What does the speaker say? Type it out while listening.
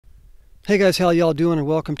Hey guys, how y'all doing, and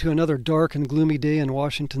welcome to another dark and gloomy day in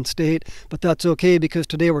Washington State. But that's okay, because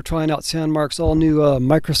today we're trying out SANDMARC's all new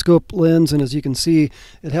microscope lens, and as you can see,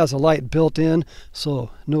 it has a light built in,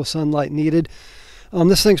 so no sunlight needed.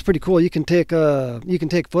 This thing's pretty cool. You can take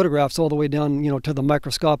photographs all the way down, to the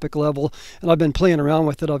microscopic level. And I've been playing around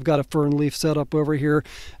with it. I've got a fern leaf set up over here,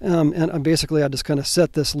 and basically I just kind of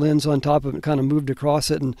set this lens on top of it, and kind of moved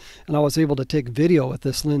across it, and I was able to take video with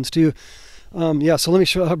this lens too. Yeah, so let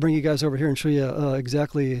me I'll bring you guys over here and show you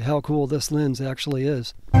exactly how cool this lens actually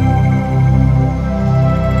is.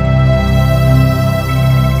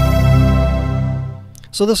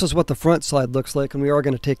 So this is what the front side looks like, and we are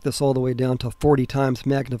going to take this all the way down to 40 times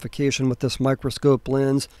magnification with this microscope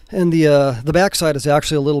lens. And the back side is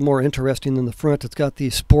actually a little more interesting than the front. It's got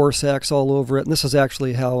these spore sacs all over it, and this is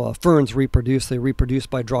actually how ferns reproduce. They reproduce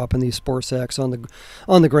by dropping these spore sacs on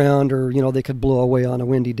the ground, or they could blow away on a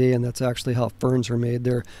windy day, and that's actually how ferns are made.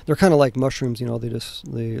 They're kind of like mushrooms,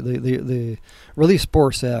 they release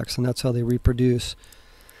spore sacs, and that's how they reproduce.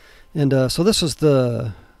 And so this is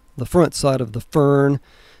the front side of the fern,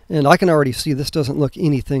 and I can already see this doesn't look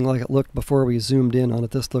anything like it looked before we zoomed in on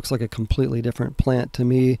it. This looks like a completely different plant to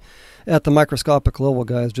me at the microscopic level,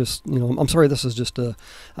 guys. Just I'm sorry, this is just a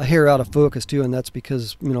hair out of focus too, and that's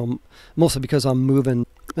because mostly because I'm moving,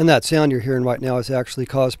 and that sound you're hearing right now is actually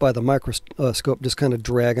caused by the microscope just kind of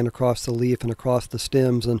dragging across the leaf and across the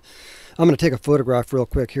stems. And I'm going to take a photograph real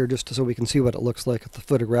quick here just so we can see what it looks like at the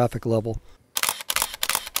photographic level.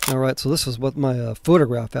 Alright, so this is what my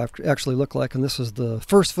photograph actually looked like, and this is the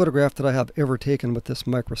first photograph that I have ever taken with this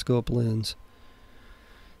microscope lens.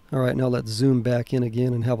 Alright, now let's zoom back in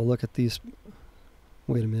again and have a look at these.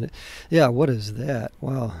 Wait a minute. Yeah, what is that?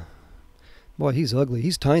 Wow. Boy, he's ugly.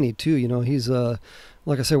 He's tiny too, He's,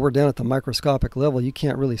 like I said, we're down at the microscopic level. You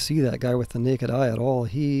can't really see that guy with the naked eye at all.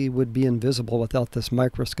 He would be invisible without this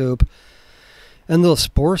microscope. And those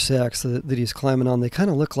spore sacs that he's climbing on, they kind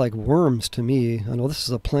of look like worms to me. I know this is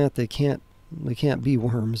a plant, they can't be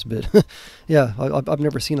worms, but yeah, I've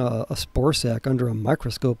never seen a spore sac under a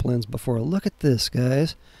microscope lens before. Look at this,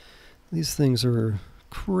 guys. These things are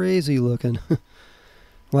crazy looking.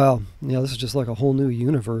 Wow, yeah, this is just like a whole new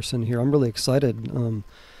universe in here. I'm really excited.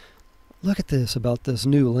 Look at this about this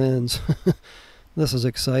new lens. This is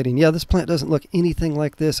exciting. Yeah, this plant doesn't look anything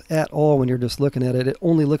like this at all when you're just looking at it. It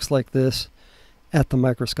only looks like this at the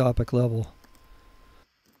microscopic level.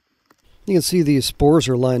 You can see these spores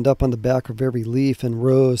are lined up on the back of every leaf in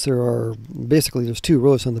rows. There's 2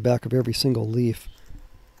 rows on the back of every single leaf.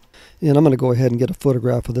 And I'm going to go ahead and get a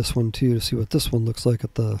photograph of this one too to see what this one looks like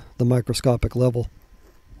at the microscopic level.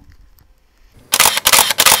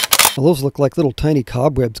 Well, those look like little tiny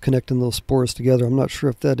cobwebs connecting those spores together. I'm not sure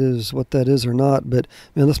if that is what that is or not, but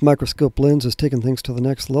man, this microscope lens is taking things to the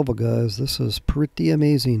next level, guys. This is pretty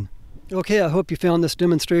amazing. Okay, I hope you found this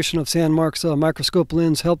demonstration of SANDMARC's microscope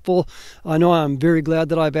lens helpful. I know I'm very glad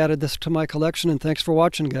that I've added this to my collection, and thanks for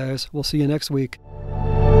watching, guys. We'll see you next week.